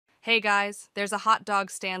Hey guys, there's a hot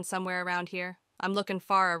dog stand somewhere around here. I'm looking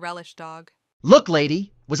for a relish dog. Look,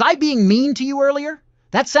 lady, was I being mean to you earlier?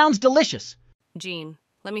 That sounds delicious. Gene,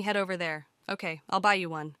 let me head over there. Okay, I'll buy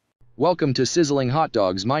you one. Welcome to Sizzling Hot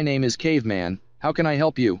Dogs. My name is Caveman. How can I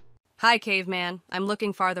help you? Hi, caveman. I'm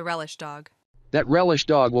looking for the relish dog. That relish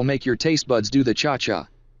dog will make your taste buds do the cha-cha.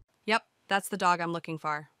 Yep, that's the dog I'm looking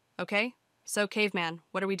for. Okay? So, caveman,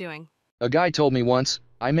 what are we doing? A guy told me once,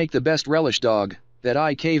 I make the best relish dog, that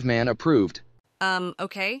I, Caveman, approved.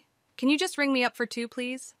 Okay. Can you just ring me up for two,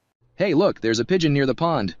 please? Hey look, there's a pigeon near the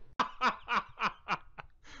pond.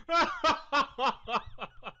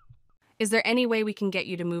 Is there any way we can get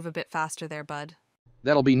you to move a bit faster there, bud?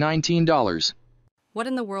 That'll be $19. What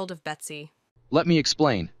in the world of Betsy? Let me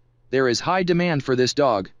explain. There is high demand for this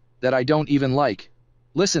dog, that I don't even like.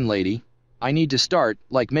 Listen, lady, I need to start,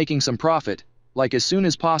 making some profit, as soon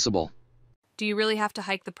as possible. Do you really have to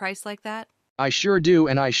hike the price like that? I sure do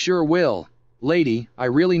and I sure will. Lady, I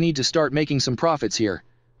really need to start making some profits here.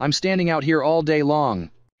 I'm standing out here all day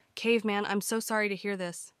long. Caveman, I'm so sorry to hear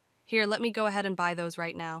this. Here, let me go ahead and buy those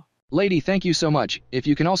right now. Lady, thank you so much. If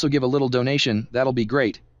you can also give a little donation, that'll be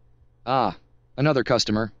great. Ah, another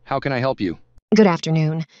customer. How can I help you? Good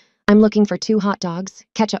afternoon. I'm looking for 2 hot dogs,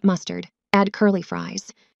 ketchup mustard, add curly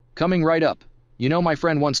fries. Coming right up. You know my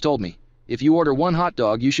friend once told me, if you order one hot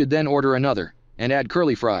dog you should then order another, and add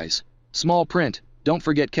curly fries. Small print, don't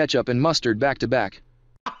forget ketchup and mustard back to back.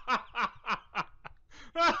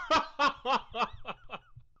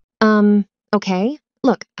 Okay.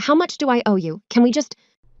 Look, how much do I owe you? Can we just...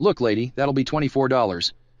 Look, lady, that'll be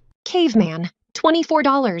 $24. Caveman,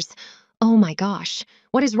 $24. Oh my gosh,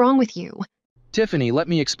 what is wrong with you? Tiffany, let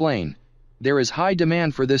me explain. There is high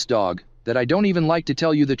demand for this dog, that I don't even like to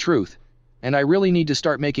tell you the truth, and I really need to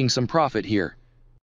start making some profit here.